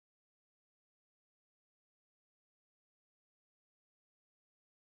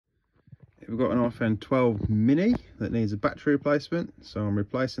we've got an iPhone 12 mini that needs a battery replacement, so I'm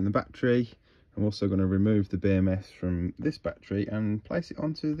replacing the battery. I'm also going to remove the BMS from this battery and place it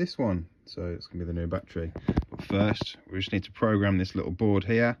onto this one, so it's going to be the new battery. But first we just need to program this little board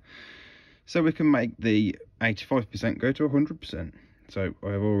here so we can make the 85% go to 100%. So I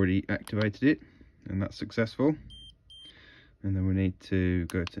have already activated it and that's successful, and then we need to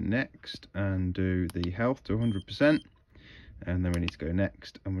go to next and do the health to 100%, and then we need to go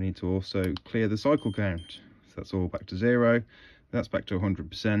next and we need to also clear the cycle count, so that's all back to 0, that's back to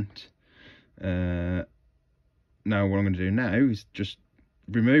 100%. Now what I'm going to do now is just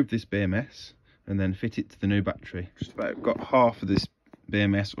remove this BMS and then fit it to the new battery. Just about got half of this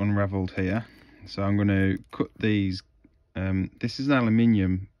BMS unraveled here, so I'm going to cut these. This is an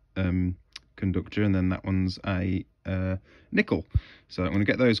aluminium conductor, and then that one's a nickel, so I'm going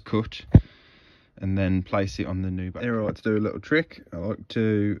to get those cut and then place it on the new battery. Here I like to do a little trick. I like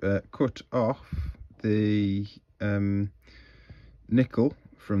to cut off the nickel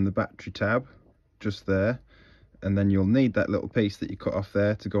from the battery tab just there, and then you'll need that little piece that you cut off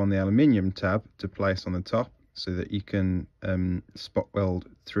there to go on the aluminium tab to place on the top, so that you can spot weld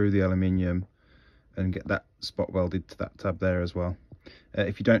through the aluminium and get that spot welded to that tab there as well.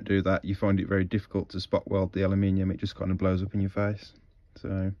 If you don't do that, you find it very difficult to spot weld the aluminium. It just kind of blows up in your face. So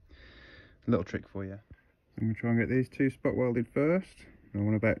a little trick for you. I'm going to try and get these two spot welded first. I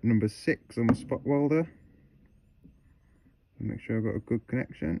want about number 6 on the spot welder. Make sure I've got a good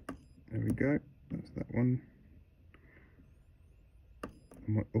connection. There we go, that's that one. I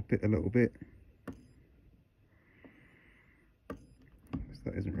might up it a little bit, because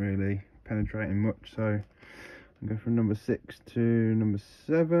that isn't really penetrating much, so I'll go from number 6 to number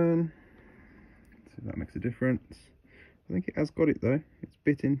 7. See if that makes a difference. I think it has got it though, it's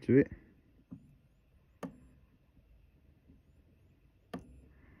bit into it.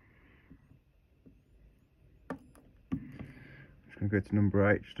 I'm going to go to number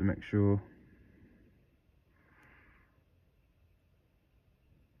 8 just to make sure.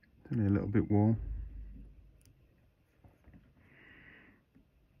 It's only a little bit warm.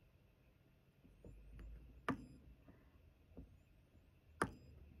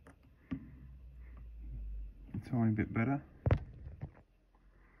 A tiny bit better.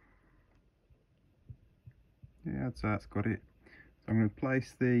 Yeah, I'd say that's got it. So I'm going to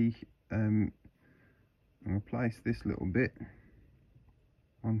place the I'm going to place this little bit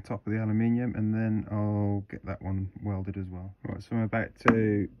on top of the aluminium, and then I'll get that one welded as well. Right, so I'm about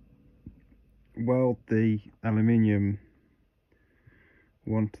to weld the aluminium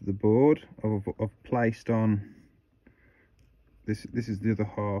one to the board. I've placed on this is the other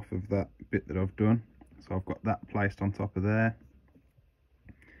half of that bit that I've done, so I've got that placed on top of there,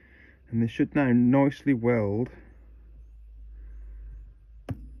 and this should now nicely weld.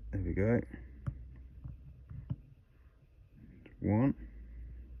 There we go. 1,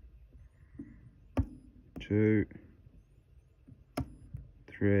 2,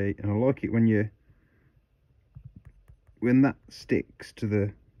 3, and I like it when that sticks to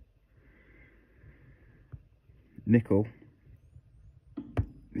the nickel.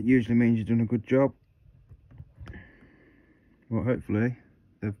 It usually means you've done a good job. Well, hopefully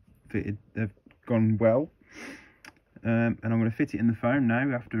they've gone well. And I'm going to fit it in the phone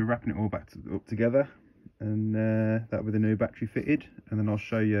now after wrapping it all up together, and that'll be the new battery fitted, and then I'll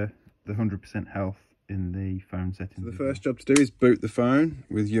show you the 100% health in the phone settings. So the first job to do is boot the phone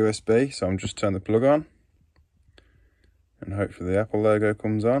with USB, so I'm just turn the plug on and hopefully the Apple logo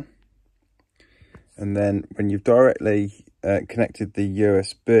comes on, and then when you've directly connected the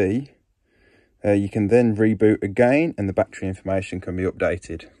USB, you can then reboot again and the battery information can be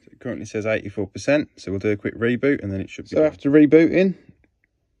updated. So it currently says 84%, so we'll do a quick reboot and then it should be. So after rebooting,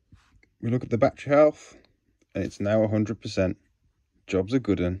 we look at the battery health and it's now 100%. Job's a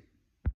good one.